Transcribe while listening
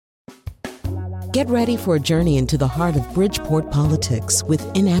Get ready for a journey into the heart of Bridgeport politics with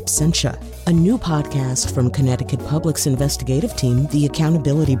In Absentia, a new podcast from Connecticut Public's investigative team, The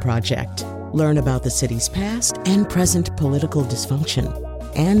Accountability Project. Learn about the city's past and present political dysfunction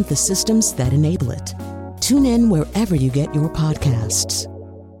and the systems that enable it. Tune in wherever you get your podcasts.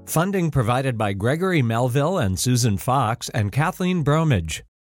 Funding provided by Gregory Melville and Susan Fox and Kathleen Bromage.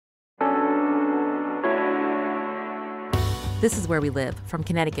 This is Where We Live from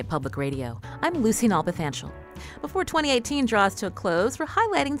Connecticut Public Radio. I'm Lucy Nalpathanchel. Before 2018 draws to a close, we're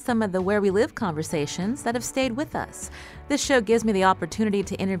highlighting some of the Where We Live conversations that have stayed with us. This show gives me the opportunity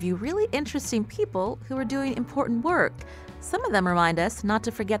to interview really interesting people who are doing important work. Some of them remind us not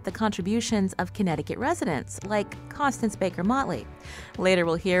to forget the contributions of Connecticut residents, like Constance Baker Motley. Later,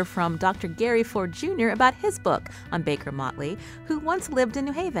 we'll hear from Dr. Gary Ford Jr. about his book on Baker Motley, who once lived in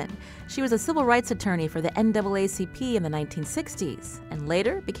New Haven. She was a civil rights attorney for the NAACP in the 1960s, and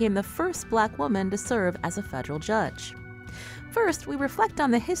later became the first Black woman to serve as a federal judge. First, we reflect on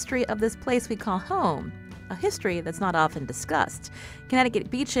the history of this place we call home, a history that's not often discussed. Connecticut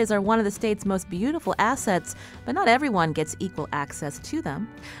beaches are one of the state's most beautiful assets, but not everyone gets equal access to them.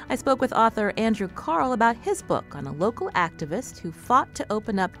 I spoke with author Andrew Carl about his book on a local activist who fought to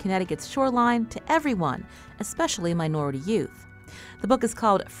open up Connecticut's shoreline to everyone, especially minority youth. The book is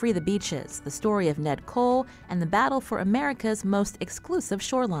called Free the Beaches, the story of Ned Cole and the battle for America's most exclusive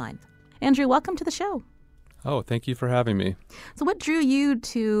shoreline. Andrew, welcome to the show. Oh, thank you for having me. So what drew you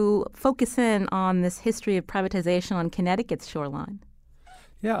to focus in on this history of privatization on Connecticut's shoreline?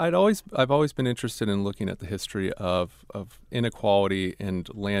 Yeah, I've always been interested in looking at the history of inequality and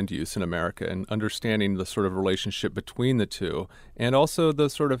land use in America and understanding the sort of relationship between the two, and also the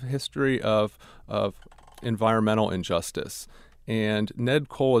sort of history of environmental injustice. And Ned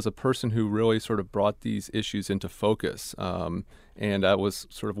Cole is a person who really sort of brought these issues into focus. And that was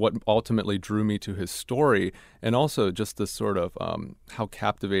sort of what ultimately drew me to his story, and also just the sort of how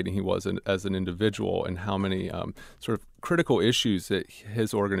captivating he was as an individual and how many sort of critical issues that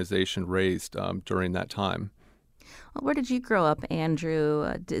his organization raised during that time. Well, where did you grow up,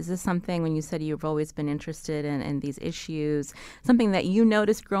 Andrew? Is this something, when you said you've always been interested in these issues, something that you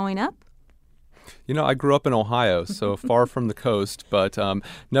noticed growing up? You know, I grew up in Ohio, so far from the coast, but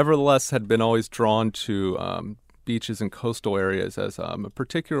nevertheless had been always drawn to beaches and coastal areas as a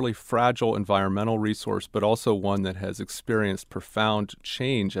particularly fragile environmental resource, but also one that has experienced profound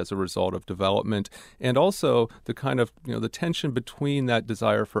change as a result of development, and also the kind of, the tension between that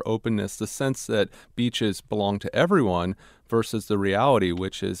desire for openness, the sense that beaches belong to everyone, versus the reality,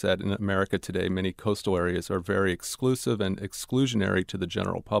 which is that in America today, many coastal areas are very exclusive and exclusionary to the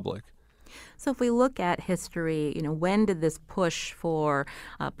general public. So if we look at history, when did this push for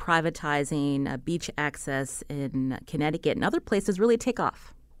privatizing beach access in Connecticut and other places really take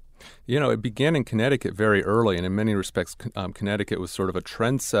off? It began in Connecticut very early, and in many respects, Connecticut was sort of a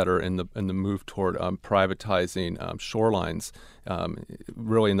trendsetter in the move toward privatizing shorelines.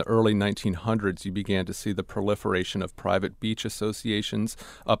 Really, in the early 1900s, you began to see the proliferation of private beach associations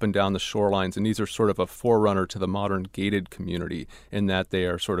up and down the shorelines, and these are sort of a forerunner to the modern gated community in that they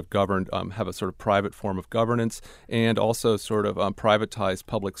are sort of governed, have a sort of private form of governance, and also sort of privatized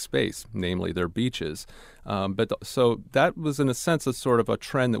public space, namely their beaches. So that was, in a sense, a sort of a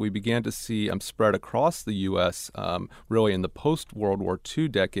trend that we began to see spread across the U.S. Really in the post-World War II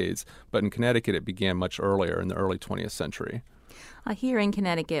decades, but in Connecticut it began much earlier in the early 20th century. Here in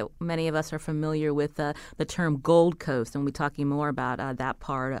Connecticut, many of us are familiar with the term Gold Coast, and we'll be talking more about that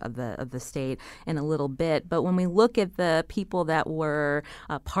part of the state in a little bit. But when we look at the people that were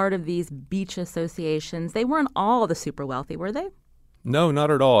part of these beach associations, they weren't all the super wealthy, were they? No, not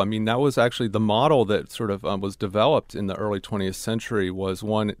at all. I mean, that was actually the model that sort of was developed in the early 20th century was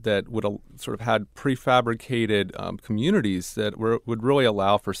one that would sort of had prefabricated communities that would really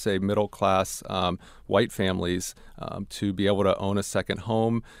allow for, say, middle-class white families to be able to own a second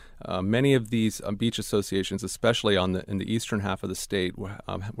home. Many of these beach associations, especially in the eastern half of the state,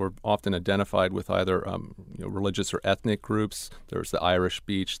 were often identified with either religious or ethnic groups. There's the Irish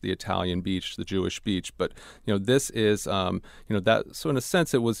beach, the Italian beach, the Jewish beach. But this is that. So in a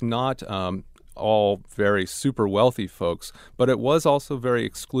sense, it was not all very super wealthy folks, but it was also very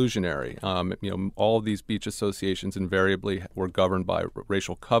exclusionary. All of these beach associations invariably were governed by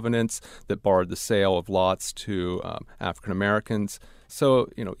racial covenants that barred the sale of lots to African Americans. So,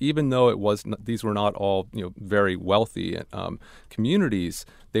 even though these were not all, very wealthy communities,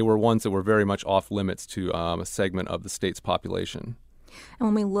 they were ones that were very much off limits to a segment of the state's population. And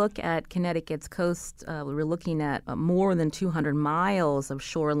when we look at Connecticut's coast, we're looking at more than 200 miles of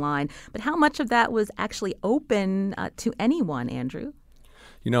shoreline. But how much of that was actually open to anyone, Andrew?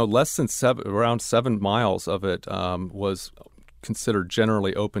 Less than around 7 miles of it was considered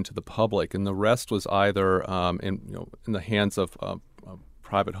generally open to the public, and the rest was either in the hands of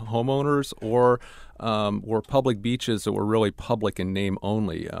private homeowners or were public beaches that were really public in name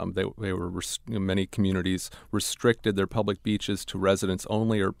only. They were many communities restricted their public beaches to residents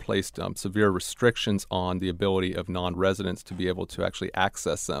only, or placed severe restrictions on the ability of non-residents to be able to actually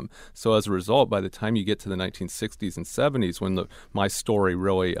access them. So as a result, by the time you get to the 1960s and 70s, when my story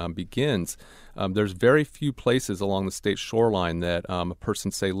really begins, there's very few places along the state shoreline that a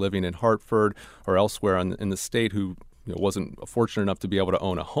person, say, living in Hartford or elsewhere in the state who wasn't fortunate enough to be able to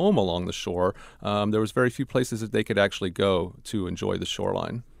own a home along the shore, there was very few places that they could actually go to enjoy the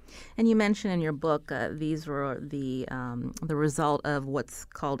shoreline. And you mentioned in your book these were the result of what's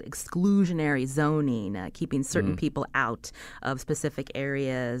called exclusionary zoning, keeping certain people out of specific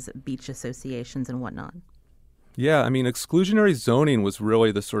areas, beach associations, and whatnot. Yeah, I mean, exclusionary zoning was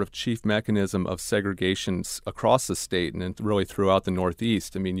really the sort of chief mechanism of segregation across the state and really throughout the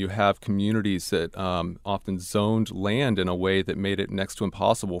Northeast. I mean, you have communities that often zoned land in a way that made it next to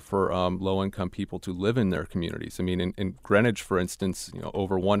impossible for low-income people to live in their communities. I mean, in Greenwich, for instance,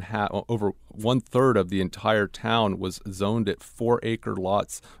 over one third of the entire town was zoned at 4-acre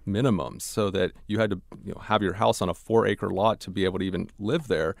lots minimums, so that you had to have your house on a 4-acre lot to be able to even live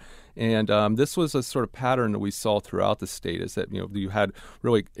there. And this was a sort of pattern that we saw throughout the state, is that you had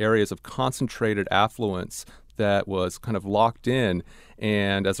really areas of concentrated affluence that was kind of locked in,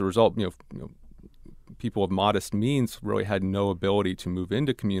 and as a result, people of modest means really had no ability to move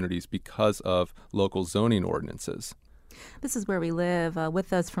into communities because of local zoning ordinances. This is Where We Live.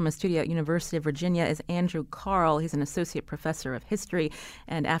 With us from a studio at University of Virginia is Andrew Carl. He's an associate professor of history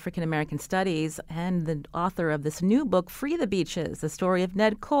and African American studies and the author of this new book, Free the Beaches, the story of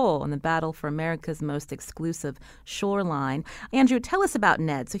Ned Cole and the battle for America's most exclusive shoreline. Andrew, tell us about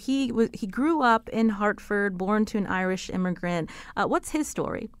Ned. So he grew up in Hartford, born to an Irish immigrant. What's his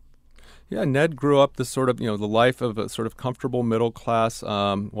story? Yeah, Ned grew up the life of a sort of comfortable middle-class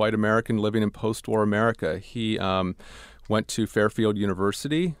white American living in post-war America. He went to Fairfield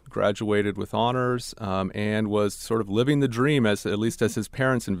University, graduated with honors, and was sort of living the dream, at least as his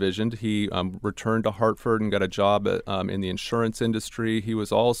parents envisioned. He returned to Hartford and got a job in the insurance industry. He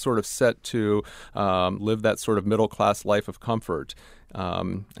was all sort of set to live that sort of middle-class life of comfort.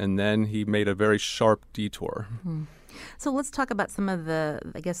 And then he made a very sharp detour. Mm-hmm. So let's talk about some of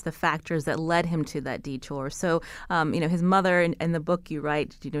the factors that led him to that detour. So, his mother, in the book you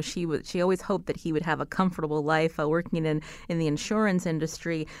write, she always hoped that he would have a comfortable life working in the insurance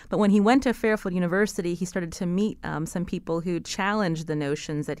industry. But when he went to Fairfield University, he started to meet some people who challenged the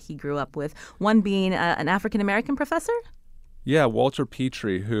notions that he grew up with. One being an African American professor. Yeah, Walter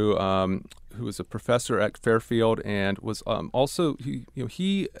Petrie, who was a professor at Fairfield and was also,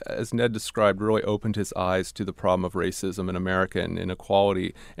 he, as Ned described, really opened his eyes to the problem of racism in America and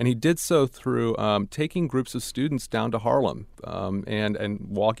inequality. And he did so through taking groups of students down to Harlem and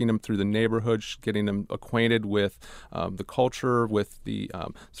walking them through the neighborhood, getting them acquainted with the culture, with the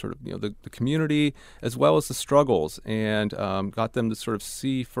the community, as well as the struggles, and got them to sort of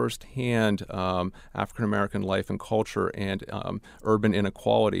see firsthand African American life and culture and urban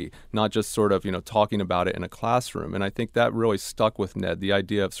inequality, not just sort of talking about it in a classroom. And I think that really stuck with Ned, the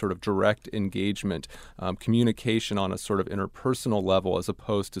idea of sort of direct engagement, communication on a sort of interpersonal level, as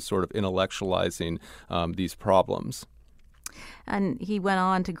opposed to sort of intellectualizing these problems. And he went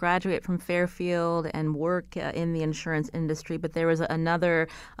on to graduate from Fairfield and work in the insurance industry. But there was another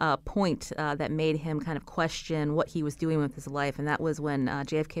point that made him kind of question what he was doing with his life, and that was when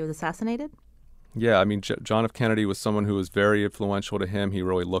JFK was assassinated. Yeah, I mean, John F. Kennedy was someone who was very influential to him. He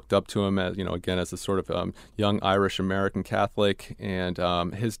really looked up to him as, again, as a sort of young Irish American Catholic. And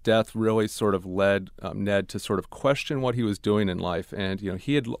his death really sort of led Ned to sort of question what he was doing in life. And,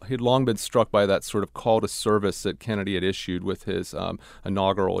 he had long been struck by that sort of call to service that Kennedy had issued with his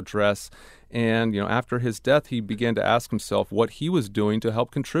inaugural address. And, after his death, he began to ask himself what he was doing to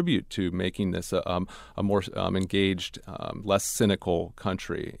help contribute to making this a more engaged, less cynical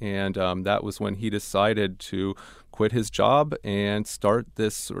country. And that was when he decided to quit his job and start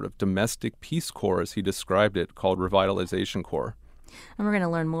this sort of domestic Peace Corps, as he described it, called Revitalization Corps. And we're going to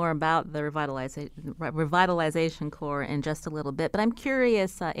learn more about the Revitalization Corps in just a little bit. But I'm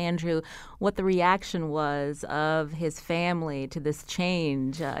curious, Andrew, what the reaction was of his family to this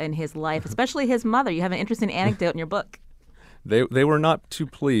change in his life, especially his mother. You have an interesting anecdote in your book. They were not too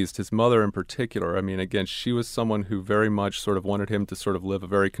pleased, his mother in particular. I mean, again, she was someone who very much sort of wanted him to sort of live a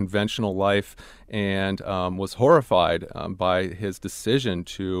very conventional life, and was horrified by his decision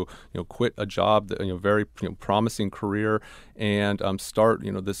to quit a job, that, very promising career, and start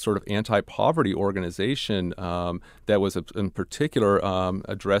this sort of anti-poverty organization that was in particular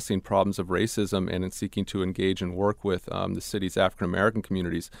addressing problems of racism and in seeking to engage and work with the city's African American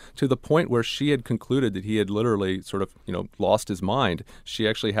communities, to the point where she had concluded that he had literally sort of lost his mind. She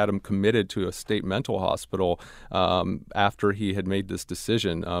actually had him committed to a state mental hospital after he had made this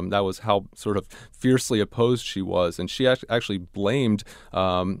decision. That was how sort of fiercely opposed she was, and she actually blamed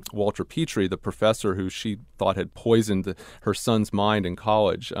Walter Petrie, the professor who she thought had poisoned her son's mind in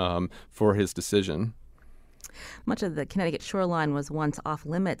college, for his decision. Much of the Connecticut shoreline was once off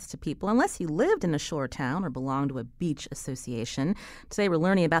limits to people unless you lived in a shore town or belonged to a beach association. Today we're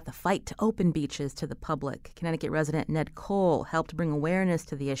learning about the fight to open beaches to the public. Connecticut resident Ned Cole helped bring awareness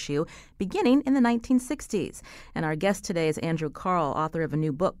to the issue beginning in the 1960s. And our guest today is Andrew Carl, author of a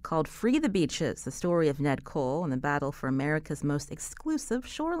new book called Free the Beaches, the story of Ned Cole and the battle for America's most exclusive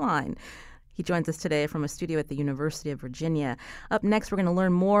shoreline. He joins us today from a studio at the University of Virginia. Up next, we're going to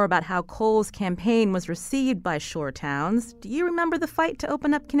learn more about how Cole's campaign was received by shore towns. Do you remember the fight to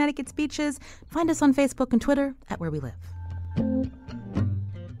open up Connecticut's beaches? Find us on Facebook and Twitter at Where We Live.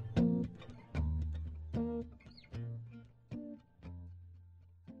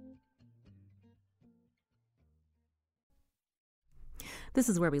 This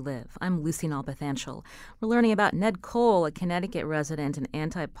is Where We Live. I'm Lucy Nalpathanchel. We're learning about Ned Cole, a Connecticut resident and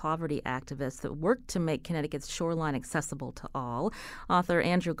anti-poverty activist that worked to make Connecticut's shoreline accessible to all. Author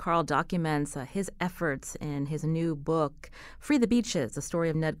Andrew Carl documents his efforts in his new book, Free the Beaches, the story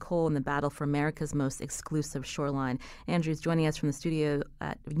of Ned Cole and the battle for America's most exclusive shoreline. Andrew's joining us from the studio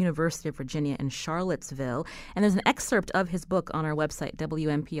at University of Virginia in Charlottesville. And there's an excerpt of his book on our website,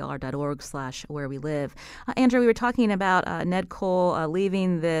 WNPR.org/wherewelive. Andrew, we were talking about Ned Cole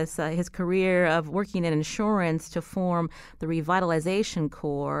leaving his career of working in insurance to form the Revitalization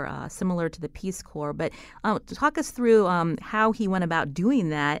Corps, similar to the Peace Corps. But talk us through how he went about doing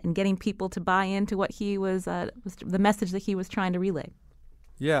that and getting people to buy into what he was the message that he was trying to relay.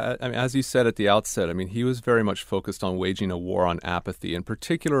 Yeah, I mean, as you said at the outset, I mean, he was very much focused on waging a war on apathy, in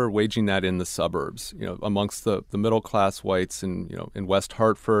particular waging that in the suburbs, amongst the middle-class whites in West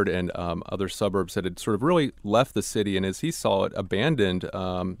Hartford and other suburbs that had sort of really left the city, and as he saw it, abandoned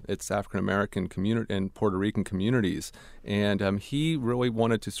its African-American community and Puerto Rican communities. And he really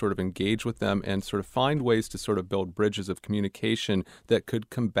wanted to sort of engage with them and sort of find ways to sort of build bridges of communication that could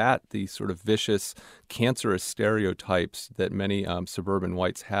combat the sort of vicious, cancerous stereotypes that many suburban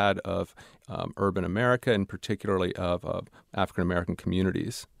whites had of urban America and particularly of African-American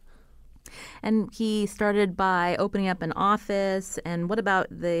communities. And he started by opening up an office. And what about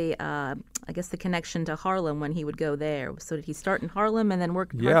the connection to Harlem when he would go there? So did he start in Harlem and then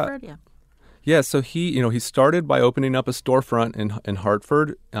work in Hartford? Yeah, so he started by opening up a storefront in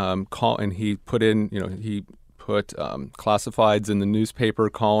Hartford, and he put classifieds in the newspaper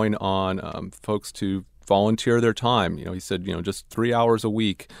calling on folks to volunteer their time. He said, just 3 hours a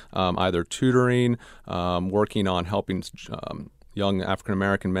week, either tutoring, working on helping young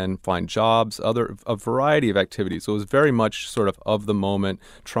African-American men find jobs, a variety of activities. So it was very much sort of the moment,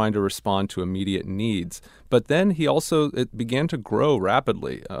 trying to respond to immediate needs. But then it began to grow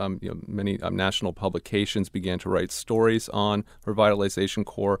rapidly. Many national publications began to write stories on Revitalization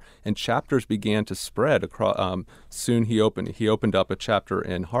Corps, and chapters began to spread across. Soon he opened up a chapter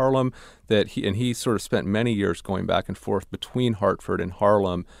in Harlem he sort of spent many years going back and forth between Hartford and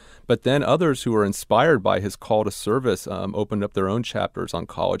Harlem. But then others who were inspired by his call to service opened up their own chapters on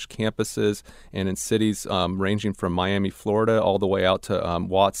college campuses and in cities ranging from Miami, Florida, all the way out to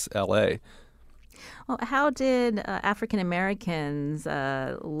Watts, L.A. Well, how did African Americans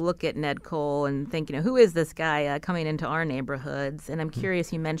look at Ned Cole and think, who is this guy coming into our neighborhoods? And I'm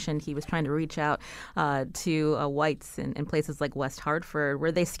curious, you mentioned he was trying to reach out to whites in places like West Hartford.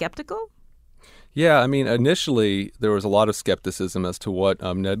 Were they skeptical? Yeah, I mean, initially there was a lot of skepticism as to what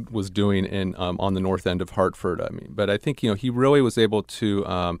Ned was doing on the north end of Hartford. But I think he really was able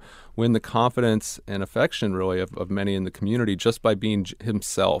to win the confidence and affection really of many in the community just by being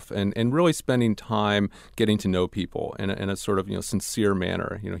himself and really spending time getting to know people in a sort of sincere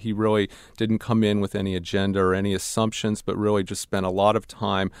manner. He really didn't come in with any agenda or any assumptions, but really just spent a lot of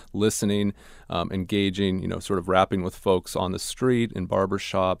time listening, engaging, sort of rapping with folks on the street, in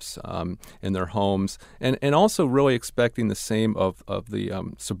barbershops, in their homes, and also really expecting the same of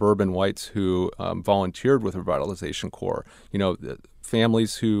the suburban whites who volunteered with Revitalization Corps.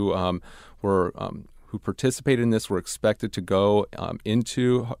 Families who participated in this were expected to go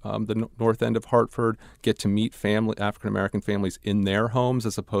into the north end of Hartford, get to meet African-American families in their homes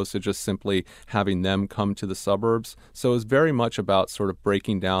as opposed to just simply having them come to the suburbs. So it was very much about sort of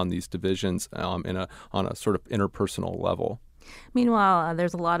breaking down these divisions on a sort of interpersonal level. Meanwhile,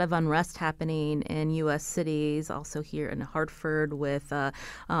 there's a lot of unrest happening in U.S. cities, also here in Hartford, with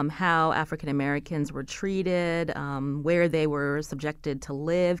how African Americans were treated, where they were subjected to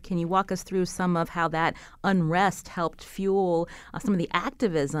live. Can you walk us through some of how that unrest helped fuel some of the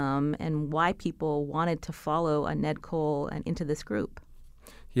activism and why people wanted to follow Ned Cole and into this group?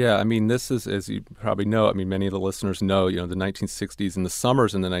 Yeah, I mean, this is, as you probably know, I mean, many of the listeners know, the 1960s and the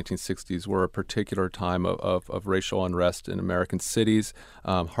summers in the 1960s were a particular time of racial unrest in American cities.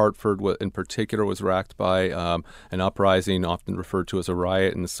 Hartford, in particular, was racked by an uprising, often referred to as a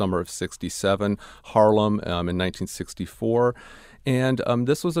riot, in the summer of '67. Harlem in 1964. And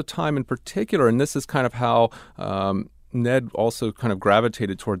this was a time in particular, and this is kind of how Ned also kind of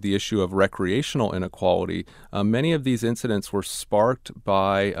gravitated toward the issue of recreational inequality. Many of these incidents were sparked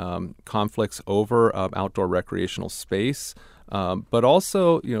by conflicts over outdoor recreational space. But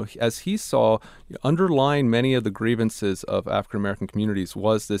also, as he saw, underlying many of the grievances of African American communities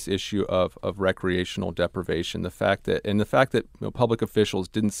was this issue of recreational deprivation. The fact that public officials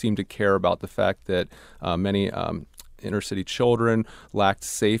didn't seem to care about the fact that many inner city children lacked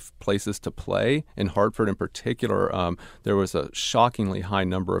safe places to play. In Hartford in particular, there was a shockingly high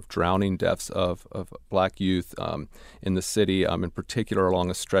number of drowning deaths of black youth in the city, in particular along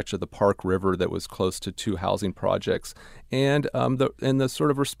a stretch of the Park River that was close to two housing projects. And the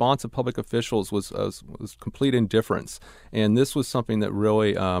sort of response of public officials was complete indifference. And this was something that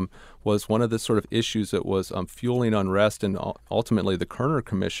really was one of the sort of issues that was fueling unrest. And ultimately, the Kerner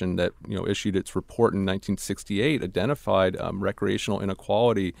Commission that issued its report in 1968 identified recreational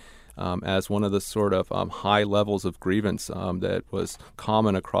inequality as one of the sort of high levels of grievance that was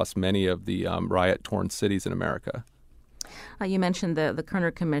common across many of the riot-torn cities in America. You mentioned the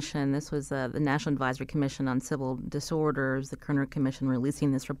Kerner Commission. This was the National Advisory Commission on Civil Disorders, the Kerner Commission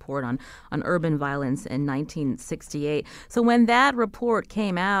releasing this report on urban violence in 1968. So when that report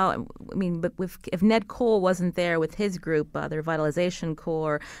came out, I mean, but if Ned Cole wasn't there with his group, the Revitalization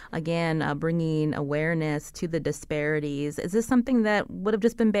Corps, again, bringing awareness to the disparities, is this something that would have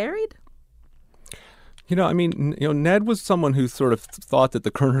just been buried? Ned was someone who sort of thought that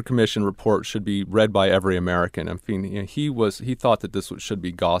the Kerner Commission report should be read by every American. I mean, he thought that this should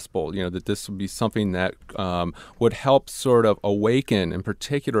be gospel, that this would be something that would help sort of awaken, in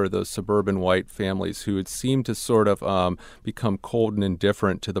particular, those suburban white families who had seemed to sort of become cold and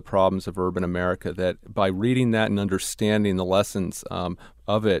indifferent to the problems of urban America, that by reading that and understanding the lessons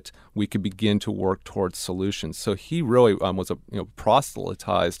of it, we could begin to work towards solutions. So he really was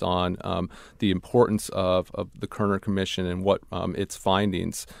proselytized on the importance of the Kerner Commission and what its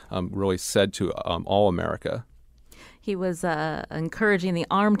findings really said to all America. He was encouraging the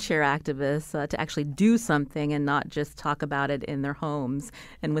armchair activists to actually do something and not just talk about it in their homes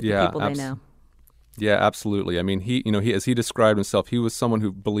and with the people they know. Yeah, absolutely. I mean, he as he described himself, he was someone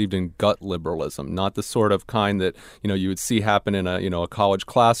who believed in gut liberalism, not the sort of kind that you would see happen in a college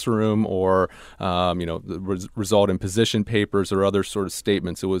classroom or result in position papers or other sort of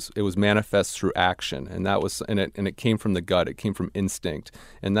statements. It was manifest through action, and it came from the gut. It came from instinct,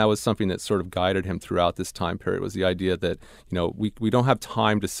 and that was something that sort of guided him throughout this time period. Was the idea that we don't have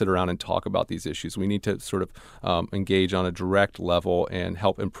time to sit around and talk about these issues. We need to sort of engage on a direct level and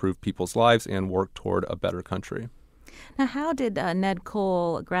help improve people's lives and work toward a better country. Now, how did Ned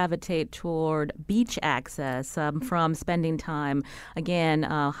Cole gravitate toward beach access from spending time, again,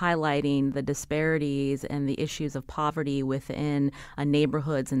 highlighting the disparities and the issues of poverty within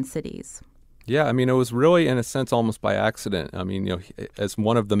neighborhoods and cities? Yeah, I mean, it was really, in a sense, almost by accident. I mean, as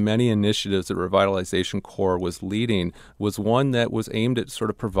one of the many initiatives that Revitalization Corps was leading, was one that was aimed at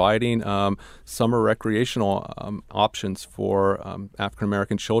sort of providing summer recreational options for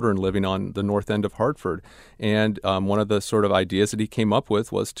African-American children living on the north end of Hartford. And one of the sort of ideas that he came up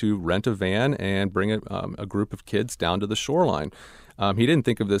with was to rent a van and bring a group of kids down to the shoreline. He didn't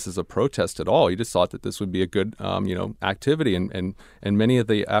think of this as a protest at all. He just thought that this would be a good, activity. And many of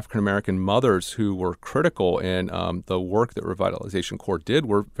the African-American mothers who were critical in the work that Revitalization Corps did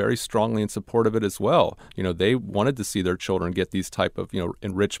were very strongly in support of it as well. They wanted to see their children get these type of,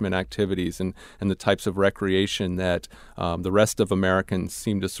 enrichment activities and the types of recreation that the rest of Americans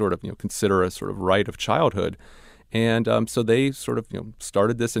seem to sort of, consider a sort of right of childhood. And so they sort of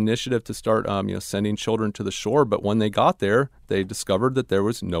started this initiative to start sending children to the shore. But when they got there, they discovered that there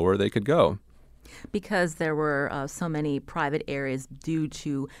was nowhere they could go. Because there were so many private areas due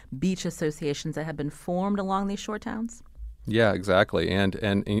to beach associations that had been formed along these shore towns? Yeah, exactly. And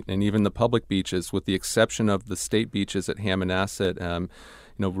even the public beaches, with the exception of the state beaches at Hammonasset,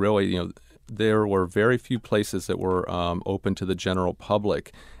 really, there were very few places that were open to the general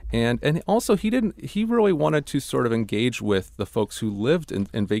public. And also he really wanted to sort of engage with the folks who lived and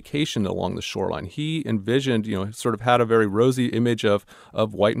vacationed along the shoreline. He envisioned, sort of had a very rosy image of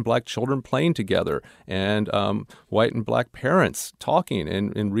white and black children playing together, and white and black parents talking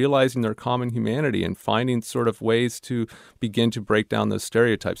and realizing their common humanity and finding sort of ways to begin to break down those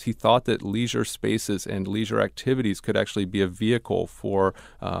stereotypes. He thought that leisure spaces and leisure activities could actually be a vehicle for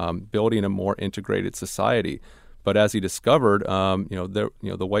building a more integrated society. But as he discovered,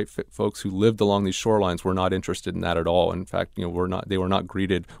 the white folks who lived along these shorelines were not interested in that at all. In fact, they were not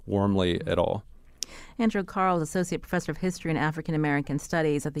greeted warmly at all. Andrew Carl is Associate Professor of History and African American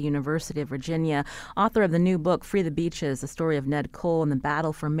Studies at the University of Virginia, author of the new book, Free the Beaches, the story of Ned Cole and the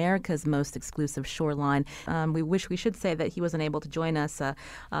battle for America's most exclusive shoreline. We should say that he wasn't able to join us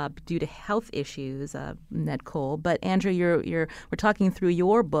due to health issues, Ned Cole. But Andrew, we're talking through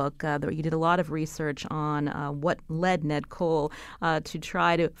your book. You did a lot of research on what led Ned Cole to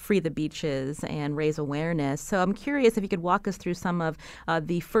try to free the beaches and raise awareness. So I'm curious if you could walk us through some of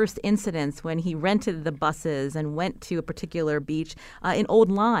the first incidents when he rented the buses and went to a particular beach in Old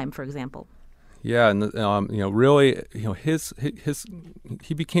Lyme, for example. Yeah, and really,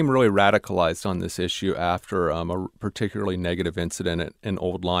 he became really radicalized on this issue after a particularly negative incident in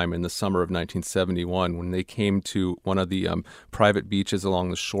Old Lyme in the summer of 1971, when they came to one of the private beaches along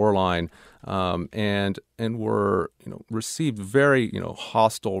the shoreline and were received very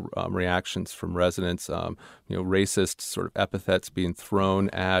hostile reactions from residents, racist sort of epithets being thrown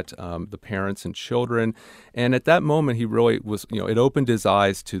at the parents and children. And at that moment, he really was, it opened his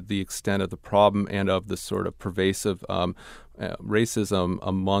eyes to the extent of the problem and of the sort of pervasive racism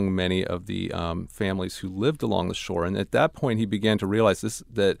among many of the families who lived along the shore. And at that point, he began to realize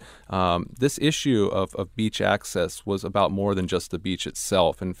that this issue of beach access was about more than just the beach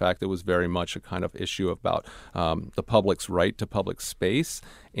itself. In fact, it was very much a kind of issue about the public's right to public space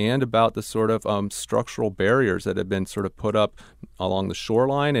and about the sort of structural barriers that had been sort of put up along the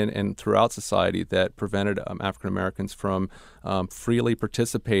shoreline and throughout society that prevented African Americans from freely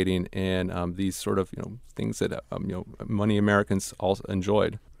participating in these sort of things that many Americans also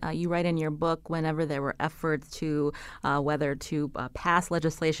enjoyed. You write in your book whenever there were efforts to whether to pass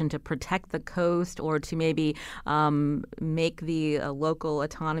legislation to protect the coast or to maybe make the local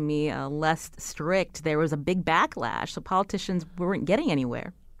autonomy less strict, there was a big backlash. So politicians weren't getting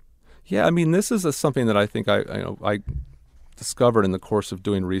anywhere. Yeah, I mean, this is something that I think I discovered in the course of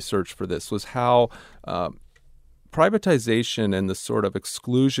doing research for this, was how privatization and the sort of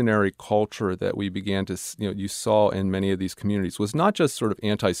exclusionary culture that we began to, you saw in many of these communities was not just sort of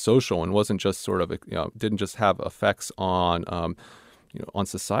antisocial and wasn't just sort of, didn't just have effects on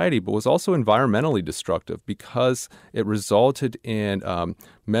society, but was also environmentally destructive because it resulted in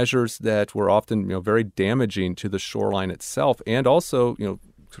measures that were often, very damaging to the shoreline itself, and also,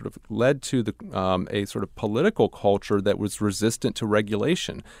 sort of led to a sort of political culture that was resistant to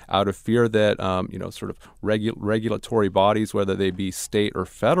regulation out of fear that, sort of regulatory bodies, whether they be state or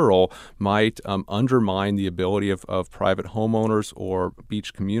federal, might undermine the ability of private homeowners or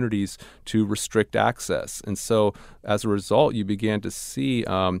beach communities to restrict access. And so as a result, you began to see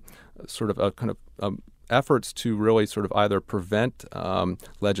sort of a kind of efforts to really sort of either prevent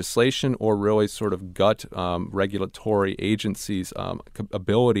legislation or really sort of gut regulatory agencies'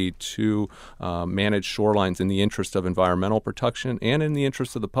 ability to manage shorelines in the interest of environmental protection and in the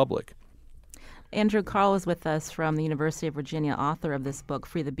interest of the public. Andrew Carl is with us from the University of Virginia, author of this book,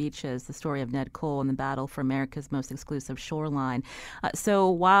 Free the Beaches, the story of Ned Cole and the battle for America's most exclusive shoreline. So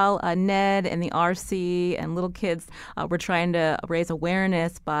while Ned and the RC and little kids were trying to raise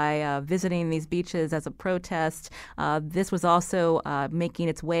awareness by visiting these beaches as a protest, this was also making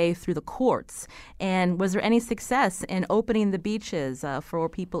its way through the courts. And was there any success in opening the beaches for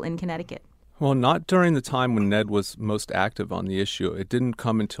people in Connecticut? Well, not during the time when Ned was most active on the issue. It didn't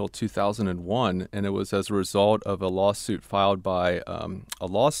come until 2001, and it was as a result of a lawsuit filed by a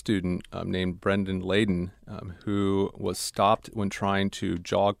law student named Brendan Layden, who was stopped when trying to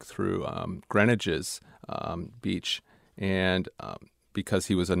jog through Greenwich's beach, and because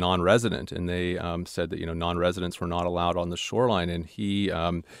he was a non-resident, and they said that non-residents were not allowed on the shoreline, and he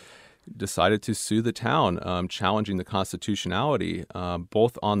decided to sue the town, challenging the constitutionality,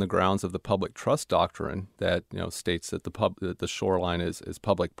 both on the grounds of the public trust doctrine that states that the shoreline is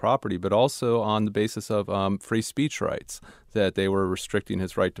public property, but also on the basis of free speech rights, that they were restricting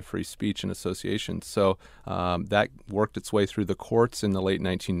his right to free speech and association. So that worked its way through the courts in the late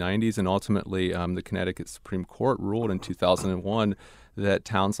 1990s, and ultimately the Connecticut Supreme Court ruled in 2001 that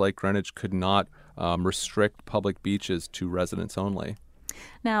towns like Greenwich could not restrict public beaches to residents only.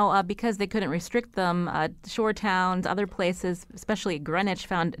 Now, because they couldn't restrict them, shore towns, other places, especially Greenwich,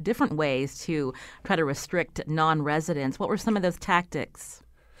 found different ways to try to restrict non-residents. What were some of those tactics?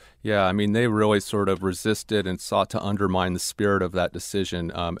 Yeah, I mean, they really sort of resisted and sought to undermine the spirit of that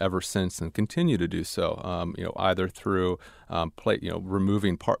decision ever since, and continue to do so. Either through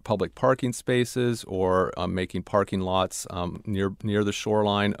removing public parking spaces, or making parking lots near the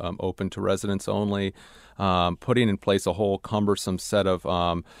shoreline open to residents only, putting in place a whole cumbersome set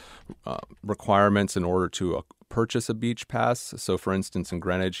of requirements in order to purchase a beach pass. So, for instance, in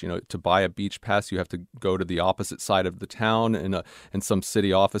Greenwich, to buy a beach pass, you have to go to the opposite side of the town in some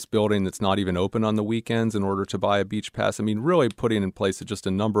city office building that's not even open on the weekends in order to buy a beach pass. I mean, really putting in place just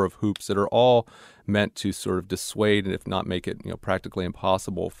a number of hoops that are all meant to sort of dissuade, and if not make it practically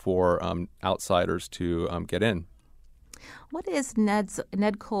impossible for outsiders to get in. What is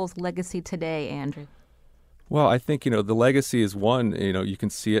Ned Cole's legacy today, Andrew? Well, I think, the legacy is one, you can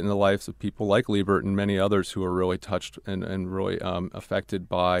see it in the lives of people like Liebert and many others who are really touched and really affected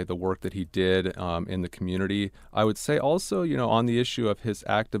by the work that he did in the community. I would say also, on the issue of his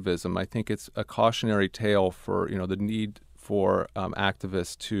activism, I think it's a cautionary tale for, the need for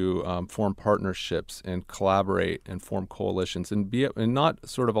activists to form partnerships and collaborate and form coalitions and not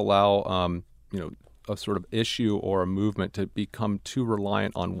sort of allow, a sort of issue or a movement to become too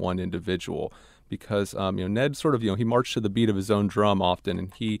reliant on one individual. Because Ned sort of he marched to the beat of his own drum often,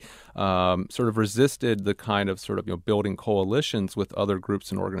 and he sort of resisted the kind of sort of building coalitions with other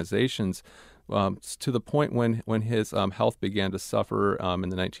groups and organizations to the point when his health began to suffer in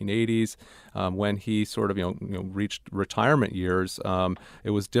the 1980s. When he sort of reached retirement years, it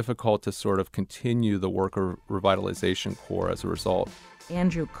was difficult to sort of continue the work of Revitalization Corps as a result.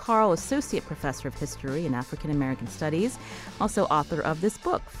 Andrew Karl, Associate Professor of History and African American Studies, also author of this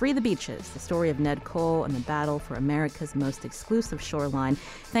book, Free the Beaches, the story of Ned Cole and the battle for America's most exclusive shoreline.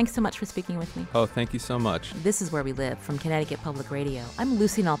 Thanks so much for speaking with me. Oh, thank you so much. This is Where We Live from Connecticut Public Radio. I'm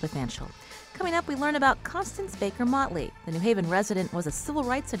Lucy Nalpathanchel. Coming up, we learn about Constance Baker Motley. The New Haven resident was a civil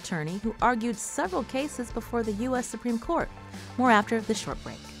rights attorney who argued several cases before the U.S. Supreme Court. More after this short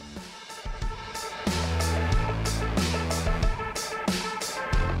break.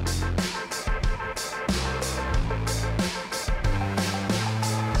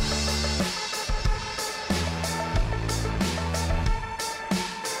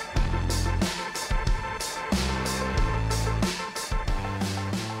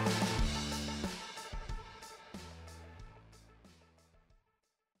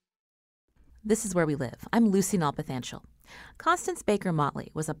 This is Where We Live. I'm Lucy Nalpathanchel. Constance Baker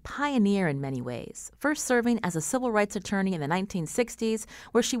Motley was a pioneer in many ways, first serving as a civil rights attorney in the 1960s,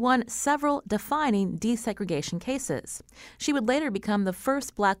 where she won several defining desegregation cases. She would later become the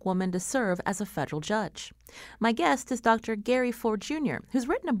first black woman to serve as a federal judge. My guest is Dr. Gary Ford Jr., who's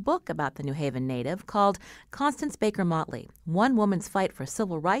written a book about the New Haven native called Constance Baker Motley, One Woman's Fight for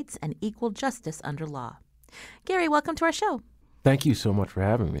Civil Rights and Equal Justice Under Law. Gary, welcome to our show. Thank you so much for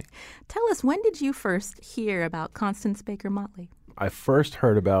having me. Tell us, when did you first hear about Constance Baker Motley? I first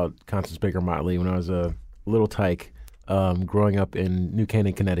heard about Constance Baker Motley when I was a little tyke growing up in New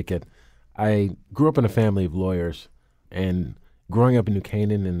Canaan, Connecticut. I grew up in a family of lawyers, and growing up in New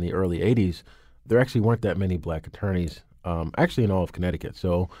Canaan in the early 80s, there actually weren't that many black attorneys, actually in all of Connecticut.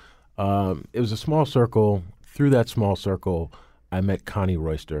 So it was a small circle. Through that small circle, I met Connie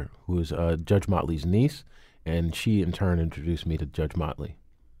Royster, who is Judge Motley's niece, and she, in turn, introduced me to Judge Motley.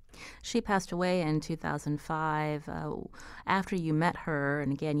 She passed away in 2005. After you met her,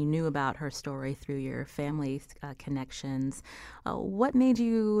 and again, you knew about her story through your family connections, what made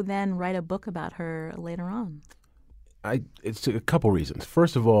you then write a book about her later on? It's a couple reasons.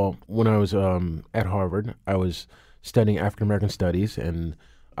 First of all, when I was at Harvard, I was studying African American studies, and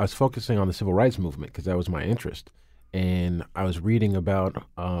I was focusing on the civil rights movement because that was my interest. And I was reading about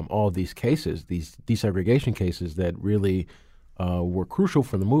all of these cases, these desegregation cases that really were crucial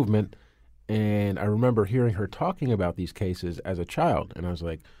for the movement. And I remember hearing her talking about these cases as a child. And I was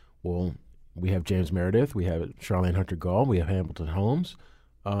like, well, we have James Meredith, we have Charlene Hunter Gall, we have Hamilton Holmes,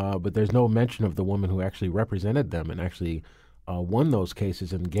 but there's no mention of the woman who actually represented them and actually won those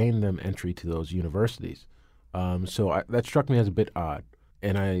cases and gained them entry to those universities. So that struck me as a bit odd.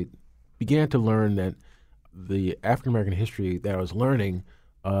 And I began to learn that the African-American history that I was learning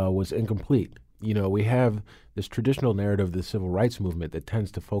was incomplete. You know, we have this traditional narrative of the civil rights movement that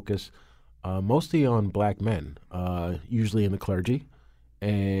tends to focus mostly on black men, usually in the clergy,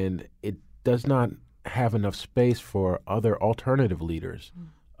 and it does not have enough space for other alternative leaders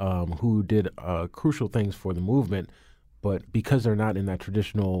who did crucial things for the movement, but because they're not in that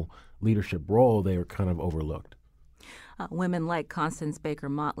traditional leadership role, they are kind of overlooked. Women like Constance Baker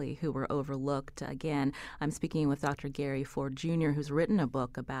Motley, who were overlooked. Again, I'm speaking with Dr. Gary Ford Jr., who's written a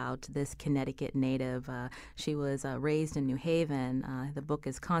book about this Connecticut native. She was raised in New Haven. The book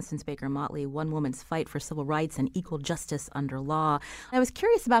is Constance Baker Motley, One Woman's Fight for Civil Rights and Equal Justice Under Law. I was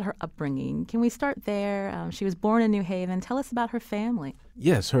curious about her upbringing. Can we start there? She was born in New Haven. Tell us about her family.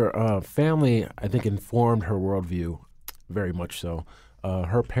 Yes, her family, I think, informed her worldview very much so.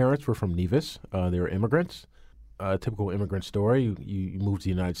 Her parents were from Nevis. They were immigrants. Typical immigrant story. You move to the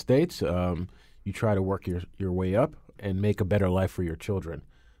United States. You try to work your way up and make a better life for your children.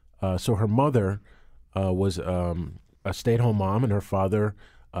 So her mother was a stay-at-home mom, and her father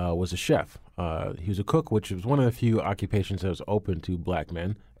was a chef. He was a cook, which was one of the few occupations that was open to black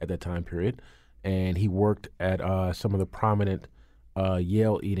men at that time period. And he worked at some of the prominent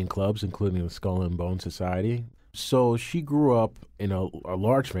Yale eating clubs, including the Skull and Bone Society. So she grew up in a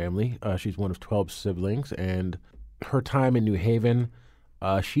large family. She's one of 12 siblings, and her time in New Haven,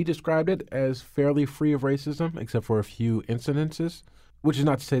 she described it as fairly free of racism, except for a few incidences, which is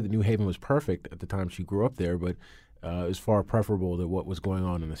not to say that New Haven was perfect at the time she grew up there, but it was far preferable to what was going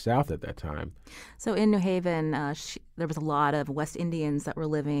on in the South at that time. So in New Haven, there was a lot of West Indians that were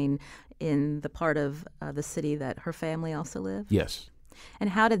living in the part of the city that her family also lived? Yes. And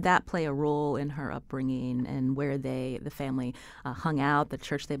how did that play a role in her upbringing and where the family hung out, the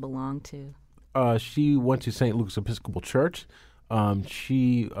church they belonged to? She went to St. Luke's Episcopal Church.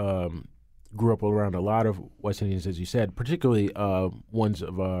 She grew up around a lot of West Indians, as you said, particularly ones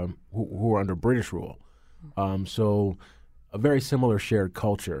of who were under British rule. So a very similar shared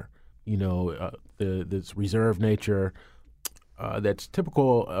culture, this reserved nature that's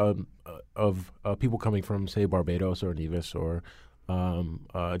typical of people coming from, say, Barbados or Nevis or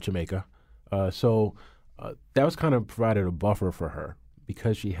Jamaica. So that was kind of provided a buffer for her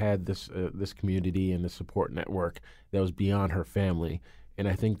because she had this community and this support network that was beyond her family. And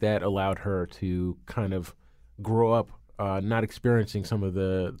I think that allowed her to kind of grow up not experiencing some of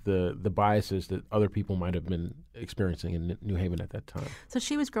the biases that other people might have been experiencing in New Haven at that time. So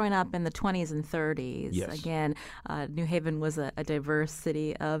she was growing up in the 20s and 30s. Yes. Again, New Haven was a diverse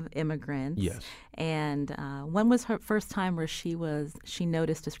city of immigrants. Yes. And when was her first time where she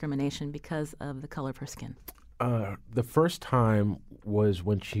noticed discrimination because of the color of her skin? The first time was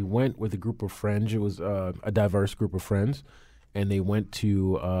when she went with a group of friends. It was a diverse group of friends, and they went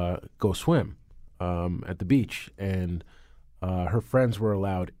to go swim at the beach, and her friends were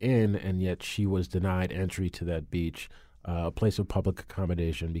allowed in, and yet she was denied entry to that beach, a place of public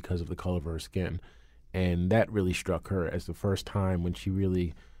accommodation because of the color of her skin. And that really struck her as the first time when she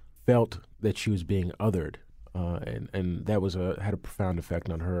really felt that she was being othered, and that had a profound effect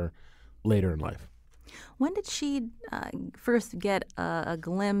on her later in life. When did she first get a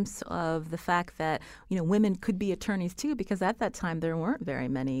glimpse of the fact that, women could be attorneys too? Because at that time there weren't very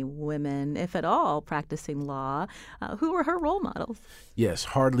many women, if at all, practicing law. Who were her role models? Yes,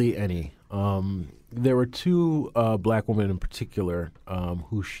 hardly any. There were two black women in particular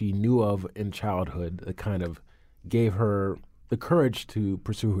who she knew of in childhood that kind of gave her the courage to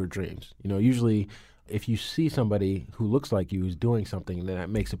pursue her dreams. Usually if you see somebody who looks like you who's doing something, then that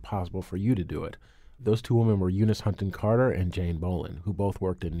makes it possible for you to do it. Those two women were Eunice Hunton Carter and Jane Bolin, who both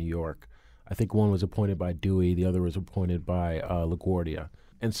worked in New York. I think one was appointed by Dewey, the other was appointed by LaGuardia.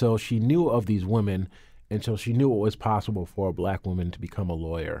 And so she knew of these women, and so she knew it was possible for a black woman to become a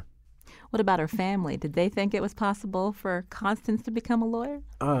lawyer. What about her family? Did they think it was possible for Constance to become a lawyer?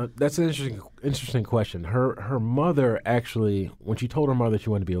 That's an interesting question. Her mother actually, when she told her mother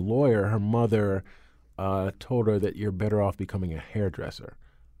she wanted to be a lawyer, her mother told her that you're better off becoming a hairdresser.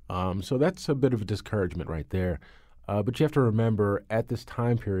 So that's a bit of a discouragement right there. But you have to remember, at this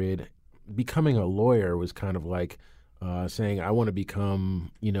time period, becoming a lawyer was kind of like saying, I want to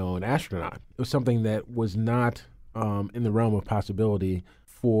become, an astronaut. It was something that was not in the realm of possibility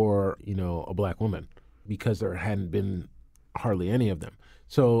for, a black woman because there hadn't been hardly any of them.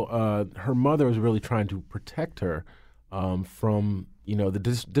 So her mother was really trying to protect her from,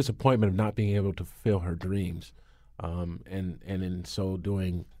 the disappointment of not being able to fulfill her dreams. And in so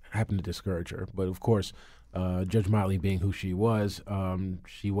doing, happened to discourage her. But of course, Judge Motley being who she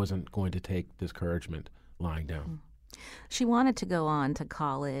wasn't going to take discouragement lying down. She wanted to go on to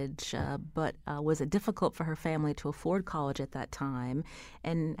college, but was it difficult for her family to afford college at that time?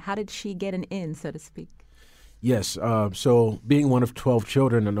 And how did she get an in, so to speak? Yes. So being one of 12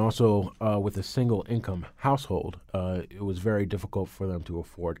 children and also with a single income household, it was very difficult for them to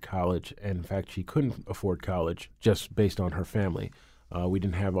afford college. And in fact, she couldn't afford college just based on her family. We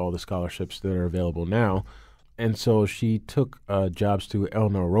didn't have all the scholarships that are available now. And so she took jobs to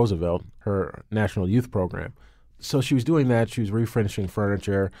Eleanor Roosevelt, her National Youth Program. So she was doing that. She was refinishing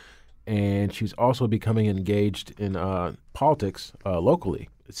furniture, and she was also becoming engaged in politics locally,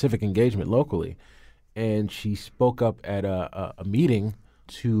 civic engagement locally. And she spoke up at a meeting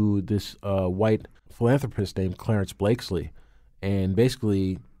to this white philanthropist named Clarence Blakesley. And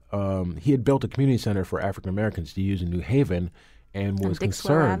basically, he had built a community center for African Americans to use in New Haven, and was Dixwell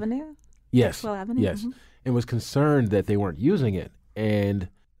concerned. Avenue? Yes, Dixwell Avenue? yes, Mhm. and was concerned that they weren't using it. And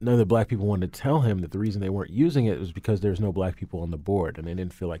none of the black people wanted to tell him that the reason they weren't using it was because there's no black people on the board, and they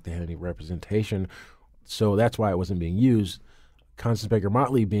didn't feel like they had any representation. So that's why it wasn't being used. Constance Baker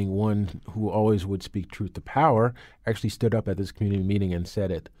Motley, being one who always would speak truth to power, actually stood up at this community meeting and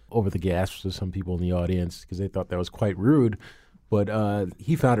said it over the gasps of some people in the audience because they thought that was quite rude. But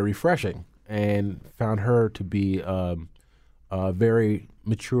he found it refreshing and found her to be very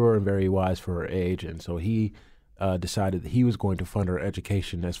mature and very wise for her age. And so he decided that he was going to fund her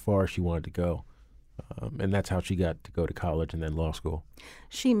education as far as she wanted to go. And that's how she got to go to college and then law school.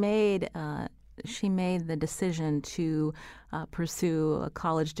 She made the decision to pursue a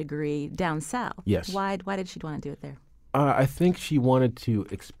college degree down south. Yes. Why did she want to do it there? I think she wanted to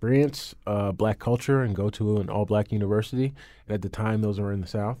experience black culture and go to an all-black university. And at the time, those were in the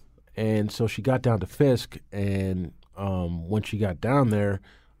South. And so she got down to Fisk, and when she got down there,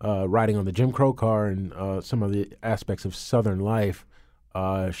 riding on the Jim Crow car and some of the aspects of Southern life,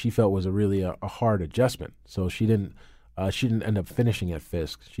 she felt was a hard adjustment. So she didn't end up finishing at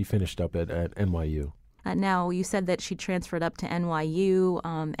Fisk. She finished up at NYU. Now, you said that she transferred up to NYU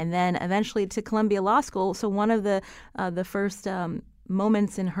and then eventually to Columbia Law School. So one of the first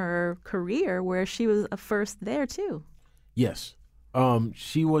moments in her career where she was a first there, too. Yes.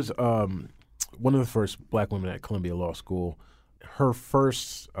 She was one of the first black women at Columbia Law School. Her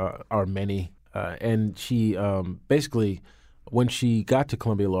firsts are many. And she basically, when she got to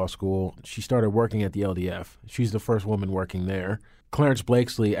Columbia Law School, she started working at the LDF. She's the first woman working there. Clarence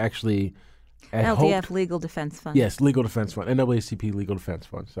Blakesley actually LDF, Legal Defense Fund. Yes, Legal Defense Fund, NAACP Legal Defense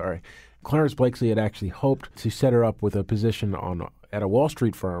Fund, sorry. Clarence Blakesley had actually hoped to set her up with a position at a Wall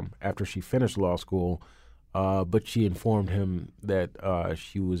Street firm after she finished law school, but she informed him that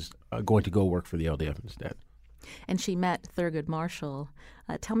she was going to go work for the LDF instead. And she met Thurgood Marshall.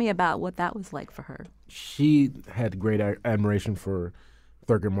 Tell me about what that was like for her. She had great admiration for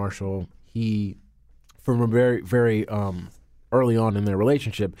Thurgood Marshall. He, from a very, very early on in their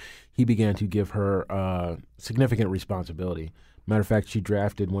relationship, he began to give her significant responsibility. Matter of fact, she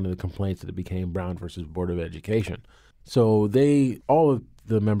drafted one of the complaints that became Brown versus Board of Education. So all of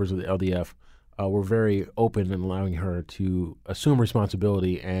the members of the LDF were very open in allowing her to assume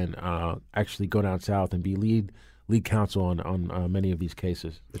responsibility and actually go down south and be lead counsel on many of these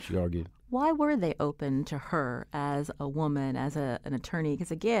cases that she argued. Why were they open to her as a woman, as an attorney?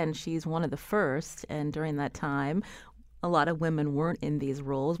 Because, again, she's one of the first, and during that time, a lot of women weren't in these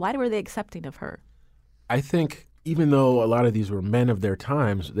roles. Why were they accepting of her? I think even though a lot of these were men of their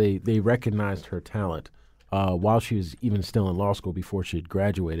times, they recognized her talent. While she was even still in law school before she had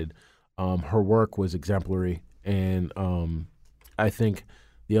graduated, her work was exemplary. And I think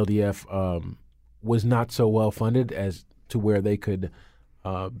the LDF was not so well funded as to where they could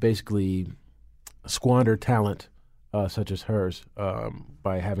basically squander talent such as hers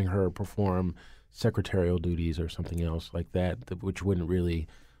by having her perform secretarial duties or something else like that, which wouldn't really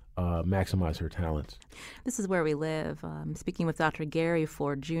maximize her talents. This is Where We Live. Speaking with Dr. Gary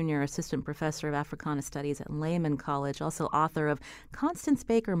Ford, Jr., Assistant Professor of Africana Studies at Lehman College, also author of Constance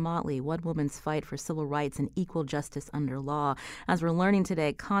Baker Motley, One Woman's Fight for Civil Rights and Equal Justice Under Law. As we're learning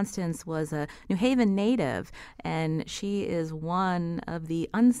today, Constance was a New Haven native, and she is one of the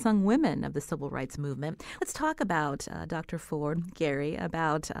unsung women of the civil rights movement. Let's talk about, Dr. Ford, Gary,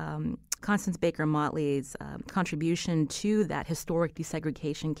 about Constance Baker Motley's contribution to that historic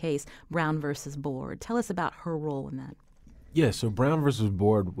desegregation case, Brown versus Board. Tell us about her role in that. Yes, so Brown versus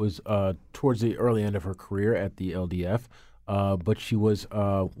Board was towards the early end of her career at the LDF, but she was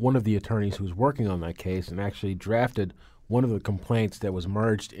one of the attorneys who was working on that case and actually drafted one of the complaints that was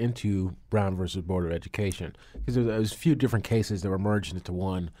merged into Brown versus Board of Education. Because there was a few different cases that were merged into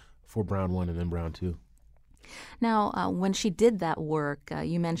one for Brown 1 and then Brown 2. Now, when she did that work,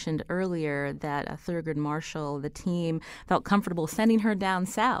 you mentioned earlier that Thurgood Marshall, the team, felt comfortable sending her down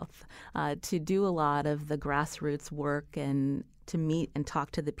south to do a lot of the grassroots work and to meet and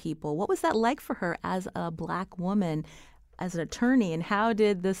talk to the people. What was that like for her as a black woman, as an attorney, and how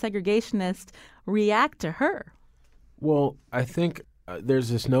did the segregationists react to her? Well, I think there's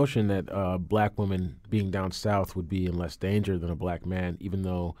this notion that black women being down south would be in less danger than a black man, even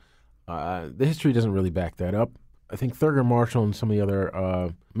though the history doesn't really back that up. I think Thurgood Marshall and some of the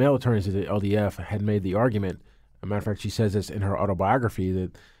other male attorneys at the LDF had made the argument a matter of fact, she says this in her autobiography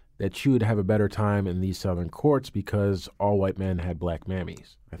that she would have a better time in these Southern courts because all white men had black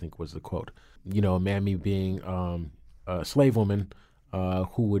mammies, I think was the quote. You know, a mammy being a slave woman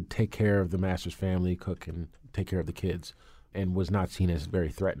who would take care of the master's family, cook and take care of the kids, and was not seen as very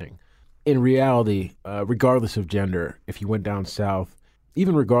threatening. In reality, regardless of gender, if you went down south,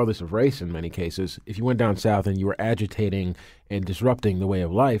 even regardless of race in many cases, if you went down south and you were agitating and disrupting the way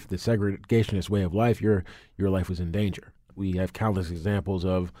of life, the segregationist way of life, your life was in danger. We have countless examples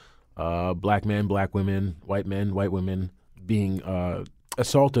of black men, black women, white men, white women being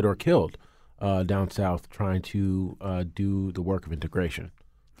assaulted or killed down south trying to do the work of integration.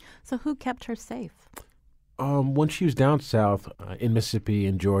 So who kept her safe? When she was down south in Mississippi,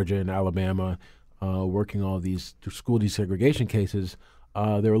 in Georgia, in Alabama, working all these school desegregation cases,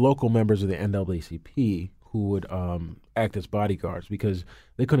 there were local members of the NAACP who would act as bodyguards because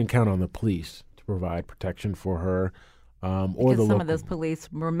they couldn't count on the police to provide protection for her. Because some of those police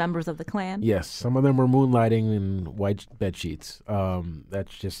were members of the Klan? Yes, some of them were moonlighting in white bed sheets.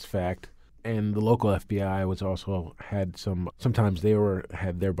 That's just fact. And the local FBI was also had sometimes they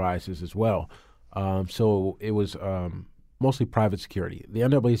had their biases as well. So it was mostly private security. The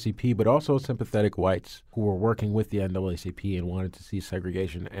NAACP, but also sympathetic whites who were working with the NAACP and wanted to see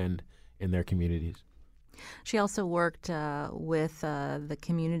segregation end in their communities. She also worked with the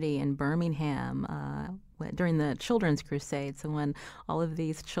community in Birmingham during the Children's Crusade. So when all of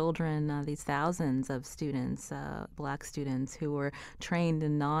these children, these thousands of students, black students who were trained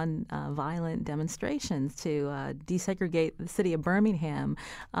in non-violent demonstrations to desegregate the city of Birmingham,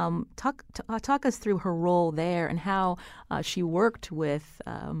 talk us through her role there and how she worked with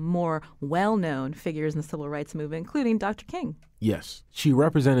more well-known figures in the civil rights movement, including Dr. King. Yes. She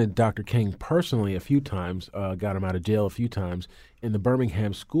represented Dr. King personally a few times, got him out of jail a few times. In the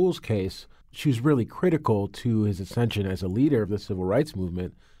Birmingham schools case, she was really critical to his ascension as a leader of the civil rights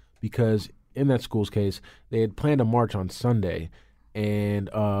movement because in that schools case, they had planned a march on Sunday, and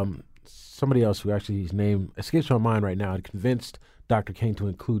somebody else who actually his name escapes my mind right now had convinced Dr. King to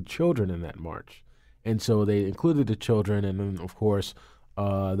include children in that march. And so they included the children, and then, of course,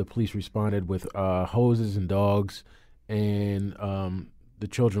 the police responded with hoses and dogs, and the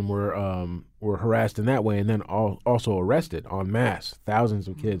children were harassed in that way, and then also arrested en masse, thousands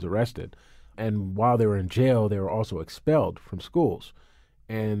of kids arrested. And while they were in jail, they were also expelled from schools.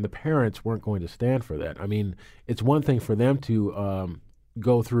 And the parents weren't going to stand for that. I mean, it's one thing for them to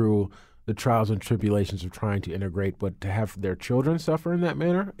go through the trials and tribulations of trying to integrate, but to have their children suffer in that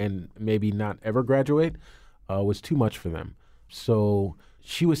manner and maybe not ever graduate was too much for them. So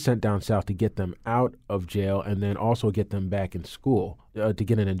she was sent down south to get them out of jail and then also get them back in school to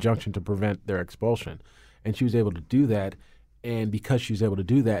get an injunction to prevent their expulsion. And she was able to do that. And because she was able to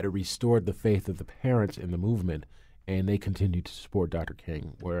do that, it restored the faith of the parents in the movement, and they continued to support Dr.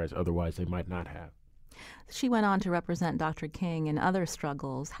 King, whereas otherwise they might not have. She went on to represent Dr. King in other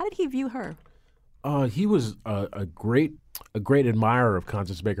struggles. How did he view her? He was a great admirer of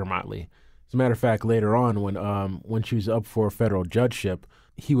Constance Baker Motley. As a matter of fact, later on, when she was up for a federal judgeship,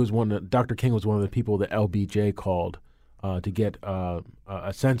 Dr. King was one of the people that LBJ called to get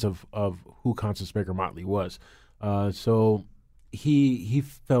a sense of who Constance Baker Motley was. So he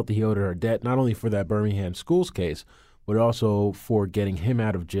felt that he owed her a debt, not only for that Birmingham schools case, but also for getting him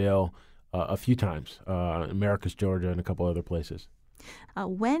out of jail a few times, Americus, Georgia, and a couple other places.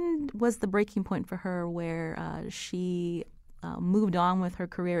 When was the breaking point for her where she moved on with her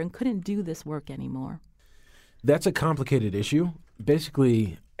career and couldn't do this work anymore? That's a complicated issue.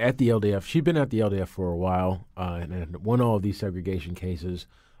 Basically, at the LDF, she'd been at the LDF for a while and won all of these segregation cases.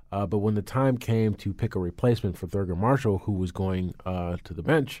 But when the time came to pick a replacement for Thurgood Marshall, who was going to the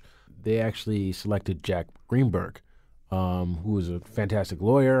bench, they actually selected Jack Greenberg, who was a fantastic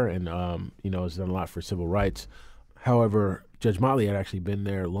lawyer and has done a lot for civil rights. However, Judge Motley had actually been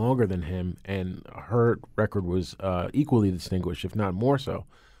there longer than him, and her record was equally distinguished, if not more so.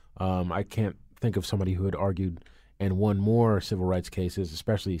 I can't think of somebody who had argued and won more civil rights cases,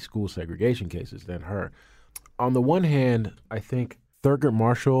 especially school segregation cases, than her. On the one hand, I think Thurgood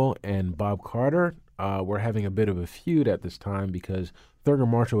Marshall and Bob Carter were having a bit of a feud at this time because Thurgood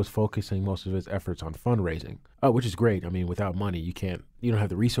Marshall was focusing most of his efforts on fundraising, which is great. I mean, without money, you don't have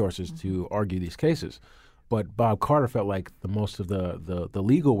the resources to argue these cases. But Bob Carter felt like most of the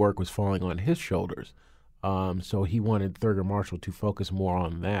legal work was falling on his shoulders. So he wanted Thurgood Marshall to focus more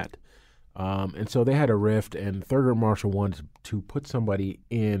on that. And so they had a rift, and Thurgood Marshall wanted to put somebody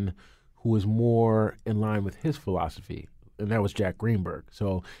in who was more in line with his philosophy, and that was Jack Greenberg.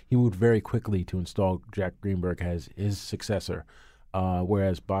 So he moved very quickly to install Jack Greenberg as his successor.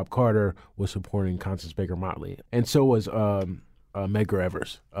 whereas Bob Carter was supporting Constance Baker Motley. And so was Medgar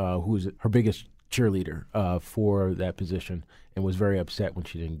Evers, who was her biggest cheerleader for that position and was very upset when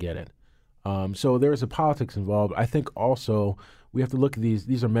she didn't get it. So there's a politics involved. I think also we have to look at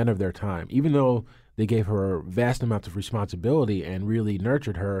these are men of their time. Even though they gave her vast amounts of responsibility and really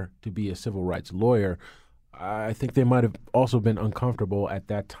nurtured her to be a civil rights lawyer, I think they might have also been uncomfortable at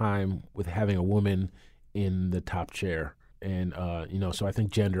that time with having a woman in the top chair. And, so I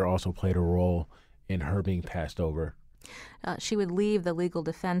think gender also played a role in her being passed over. She would leave the Legal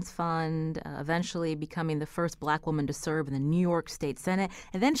Defense Fund, eventually becoming the first black woman to serve in the New York State Senate.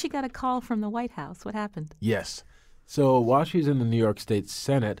 And then she got a call from the White House. What happened? Yes. So while she was in the New York State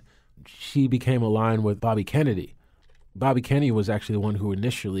Senate, she became aligned with Bobby Kennedy. Bobby Kennedy was actually the one who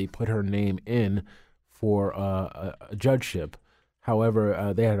initially put her name in for a judgeship.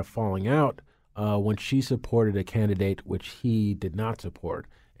 However, they had a falling out when she supported a candidate which he did not support.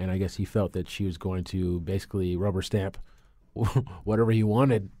 And I guess he felt that she was going to basically rubber stamp whatever he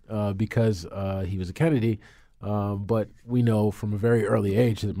wanted because he was a Kennedy. But we know from a very early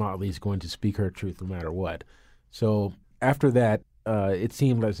age that Motley is going to speak her truth no matter what. So after that, it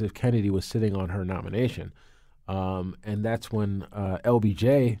seemed as if Kennedy was sitting on her nomination. And that's when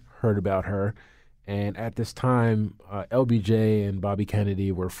LBJ heard about her. And at this time, LBJ and Bobby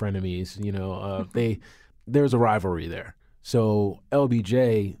Kennedy were frenemies. There was a rivalry there. So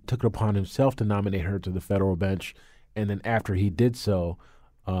LBJ took it upon himself to nominate her to the federal bench. And then after he did so,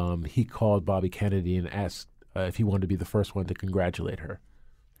 he called Bobby Kennedy and asked if he wanted to be the first one to congratulate her.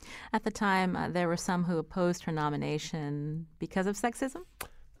 At the time, there were some who opposed her nomination because of sexism?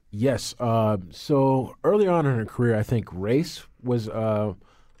 Yes. So early on in her career, I think race was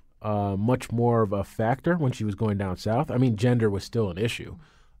much more of a factor when she was going down south. I mean, gender was still an issue.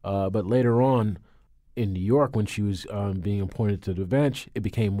 But later on, in New York, when she was being appointed to the bench, it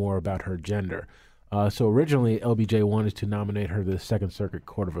became more about her gender. So originally, LBJ wanted to nominate her to the Second Circuit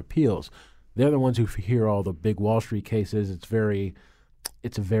Court of Appeals. They're the ones who hear all the big Wall Street cases.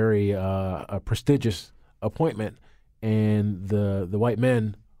 It's a very prestigious appointment, and the white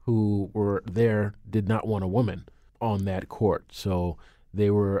men who were there did not want a woman on that court. So they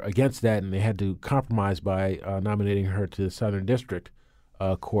were against that, and they had to compromise by nominating her to the Southern District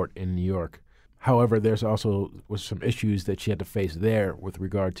Court in New York. However, there's also was some issues that she had to face there with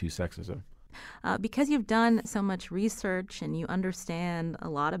regard to sexism. Because you've done so much research and you understand a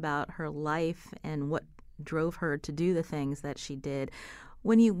lot about her life and what drove her to do the things that she did,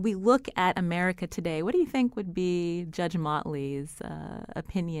 when we look at America today, what do you think would be Judge Motley's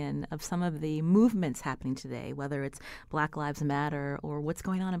opinion of some of the movements happening today, whether it's Black Lives Matter or what's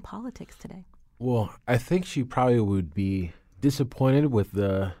going on in politics today? Well, I think she probably would be disappointed with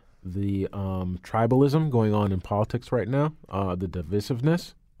the tribalism going on in politics right now, the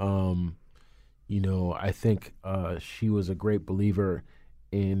divisiveness. I think she was a great believer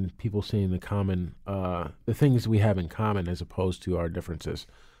in people seeing the things we have in common as opposed to our differences.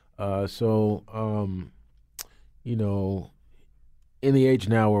 In the age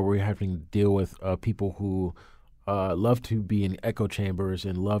now where we're having to deal with people who love to be in echo chambers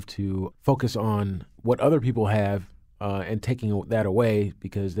and love to focus on what other people have and taking that away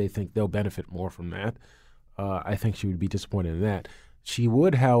because they think they'll benefit more from that, I think she would be disappointed in that. She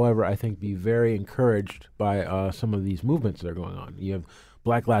would, however, I think, be very encouraged by some of these movements that are going on. You have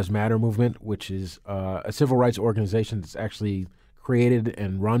Black Lives Matter movement, which is a civil rights organization that's actually created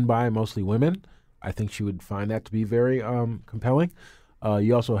and run by mostly women. I think she would find that to be very compelling.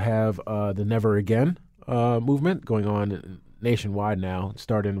 You also have the Never Again movement going on nationwide now. It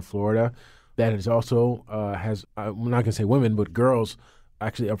started in Florida. That is also has, I'm not going to say women, but girls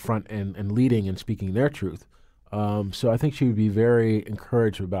actually up front and leading and speaking their truth. So I think she would be very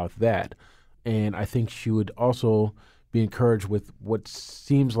encouraged about that. And I think she would also be encouraged with what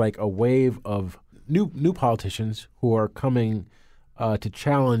seems like a wave of new politicians who are coming to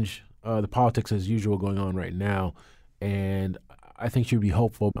challenge the politics as usual going on right now. And I think she would be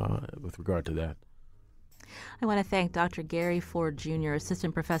hopeful with regard to that. I want to thank Dr. Gary Ford Jr.,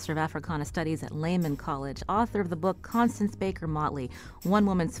 Assistant Professor of Africana Studies at Lehman College, author of the book Constance Baker Motley, One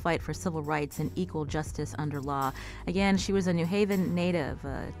Woman's Fight for Civil Rights and Equal Justice Under Law. Again, she was a New Haven native,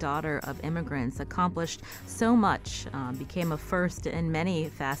 a daughter of immigrants, accomplished so much, became a first in many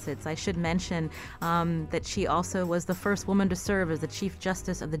facets. I should mention that she also was the first woman to serve as the Chief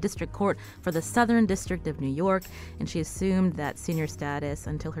Justice of the District Court for the Southern District of New York, and she assumed that senior status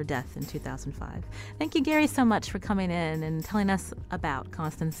until her death in 2005. Thank you, Gary, so much for coming in and telling us about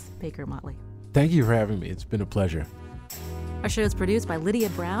Constance Baker Motley. Thank you for having me. It's been a pleasure. Our show is produced by Lydia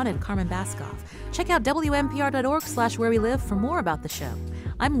Brown and Carmen Baskoff. Check out WNPR.org/wherewelive for more about the show.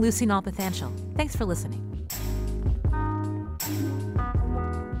 I'm Lucy Nalpathanchel. Thanks for listening.